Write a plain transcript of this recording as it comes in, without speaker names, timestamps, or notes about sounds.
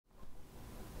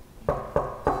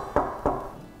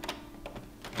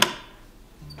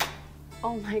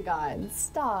Oh my God,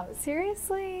 stop.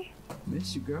 Seriously?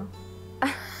 Miss you, girl.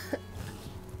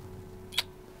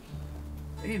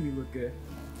 Damn, you look good.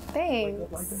 Thanks. Wake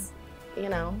up like that? You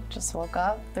know, just woke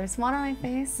up. There's one on my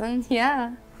face, and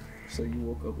yeah. So you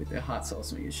woke up with that hot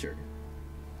sauce on your shirt.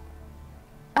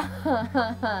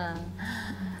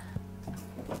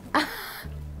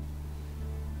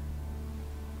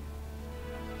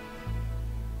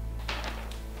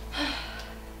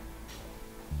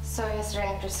 So yesterday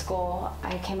after school,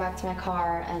 I came back to my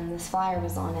car and this flyer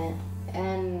was on it.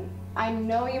 And I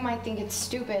know you might think it's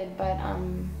stupid, but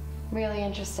I'm really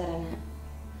interested in it.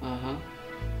 Uh-huh.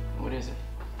 What is it?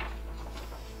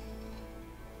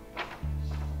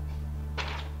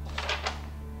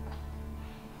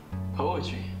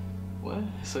 Poetry. What?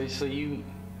 So you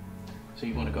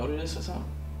want to go to this or something?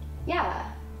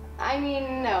 Yeah. I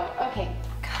mean, no. Okay,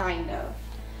 kind of.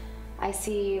 I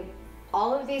see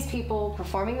all of these people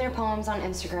performing their poems on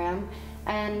Instagram,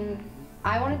 and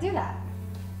I want to do that.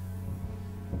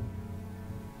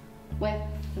 With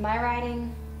my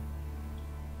writing.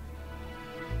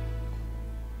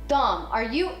 Dom, are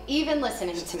you even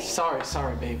listening to me?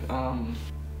 Sorry, babe.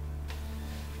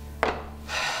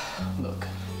 Look.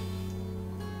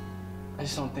 I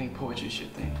just don't think poetry's your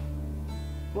thing.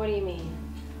 What do you mean?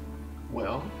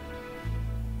 Well,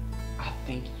 I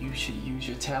think you should use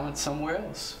your talent somewhere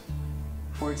else.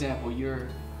 For example, you're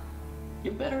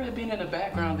better at being in the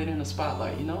background than in the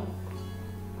spotlight, you know?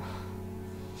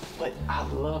 But I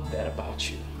love that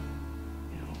about you.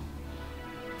 You know?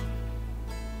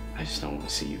 I just don't want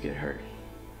to see you get hurt.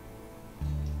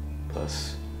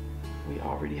 Plus, we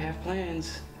already have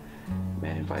plans.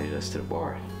 Matt invited us to the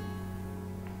bar.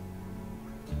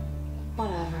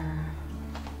 Whatever.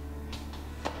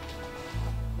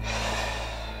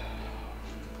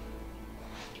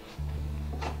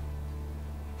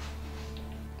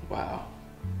 Wow.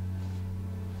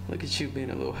 Look at you being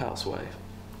a little housewife.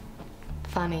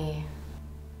 Funny.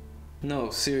 No,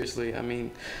 seriously, I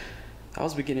mean, I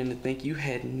was beginning to think you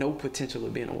had no potential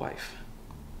of being a wife.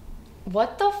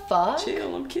 What the fuck?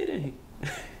 Chill, I'm kidding.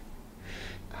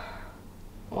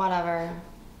 Whatever.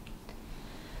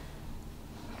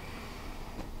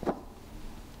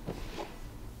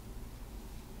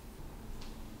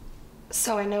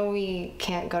 So I know we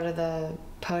can't go to the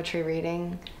poetry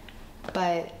reading,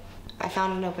 but I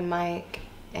found an open mic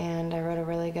and I wrote a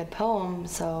really good poem,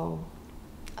 so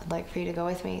I'd like for you to go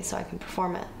with me so I can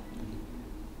perform it.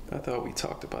 I thought we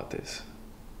talked about this.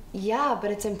 Yeah,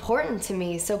 but it's important to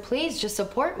me, so please just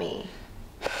support me.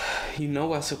 You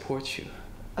know I support you.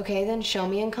 Okay, then show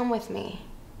me and come with me.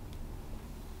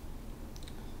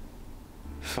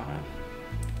 Fine.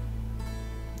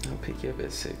 I'll pick you up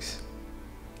at 6.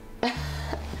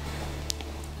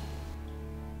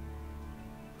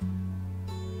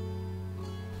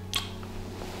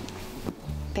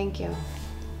 Thank you.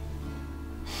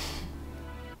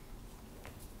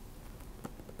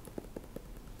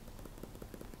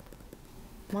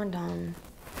 Come on, Dom.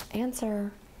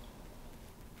 Answer.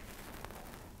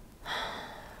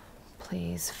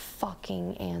 Please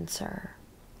fucking answer.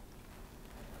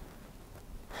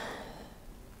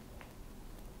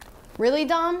 Really,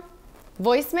 Dom?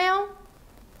 Voicemail?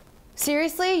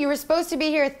 Seriously? You were supposed to be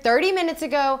here 30 minutes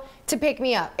ago to pick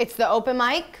me up. It's the open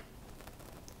mic.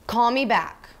 Call me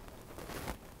back.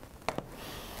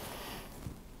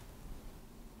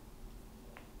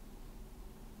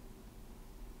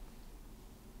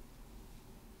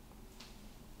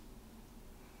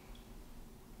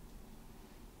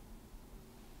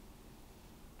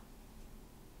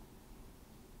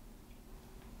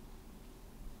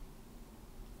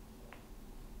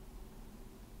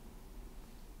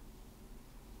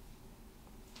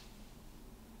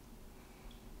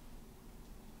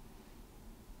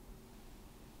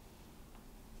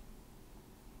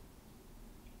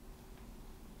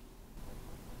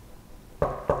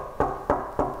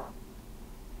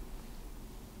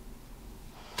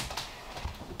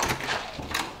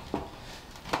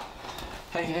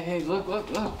 Hey, look.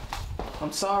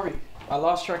 I'm sorry. I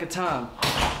lost track of time.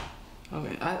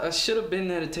 Okay, I should have been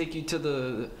there to take you to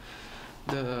the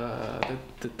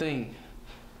thing.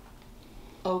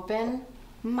 Open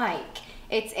mic.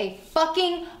 It's a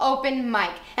fucking open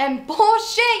mic. And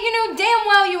bullshit, you knew damn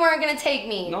well you weren't gonna take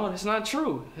me. No, it's not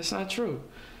true. It's not true.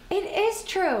 It is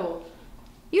true.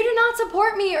 You did not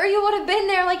support me or you would have been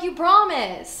there like you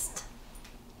promised.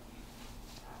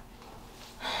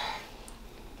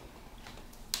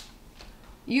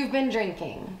 You've been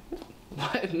drinking.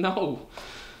 What? No.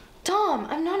 Tom,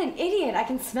 I'm not an idiot. I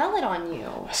can smell it on you.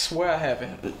 I swear I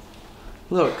haven't.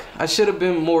 Look, I should have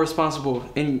been more responsible.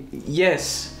 And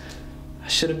yes, I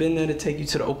should have been there to take you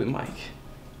to the open mic.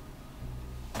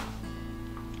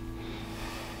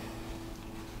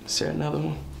 Is there another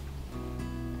one?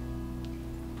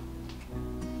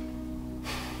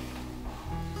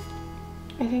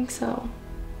 I think so.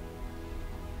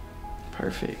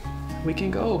 Perfect. We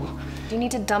can go. You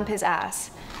need to dump his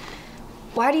ass.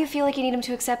 Why do you feel like you need him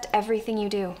to accept everything you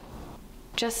do?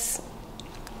 Just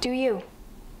do you.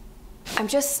 I'm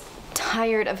just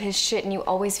tired of his shit and you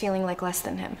always feeling like less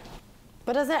than him.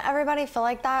 But doesn't everybody feel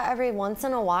like that every once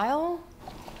in a while?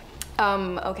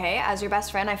 Okay, as your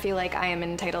best friend, I feel like I am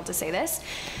entitled to say this.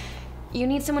 You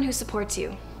need someone who supports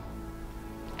you.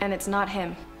 And it's not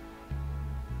him.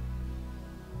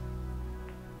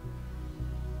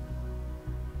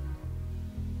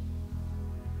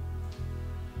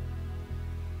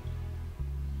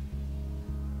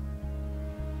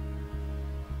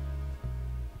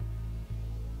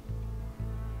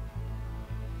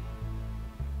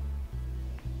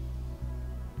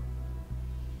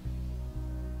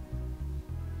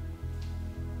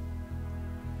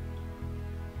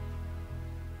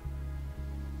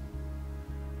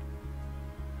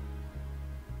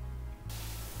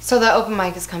 So the open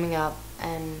mic is coming up,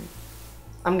 and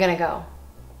I'm gonna go.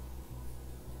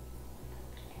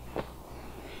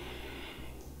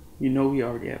 You know we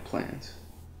already have plans.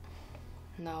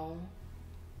 No,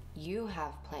 you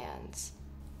have plans.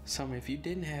 Summer, if you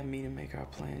didn't have me to make our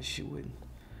plans, you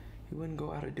wouldn't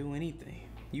go out or do anything.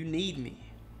 You need me.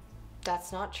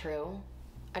 That's not true.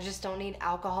 I just don't need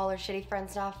alcohol or shitty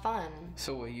friends to have fun.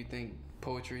 So what, you think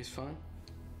poetry is fun?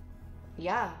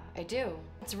 Yeah, I do.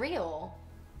 It's real.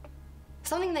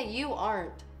 Something that you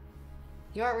aren't.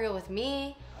 You aren't real with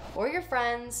me, or your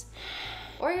friends,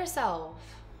 or yourself.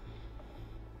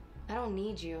 I don't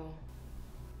need you.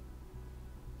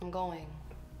 I'm going.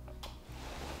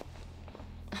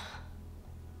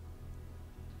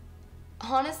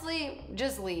 Honestly,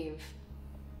 just leave.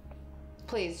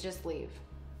 Please, just leave.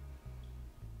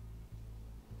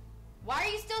 Why are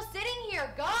you still sitting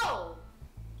here? Go!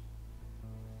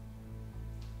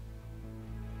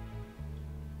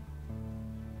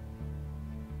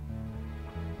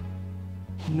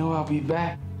 You know I'll be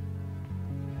back.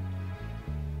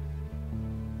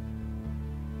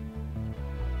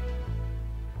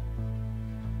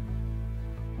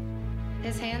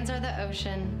 His hands are the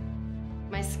ocean,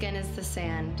 my skin is the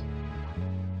sand.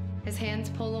 His hands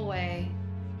pull away,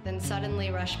 then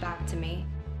suddenly rush back to me,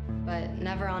 but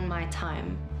never on my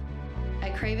time. I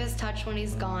crave his touch when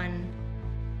he's gone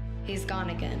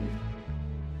again,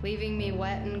 leaving me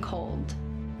wet and cold,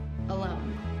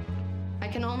 alone. I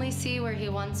can only see where he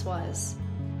once was.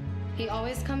 He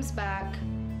always comes back,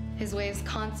 his waves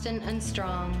constant and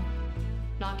strong,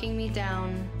 knocking me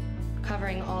down,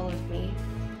 covering all of me.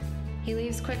 He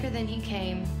leaves quicker than he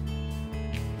came.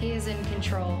 He is in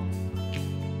control.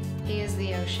 He is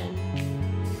the ocean.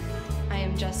 I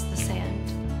am just the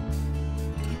sand.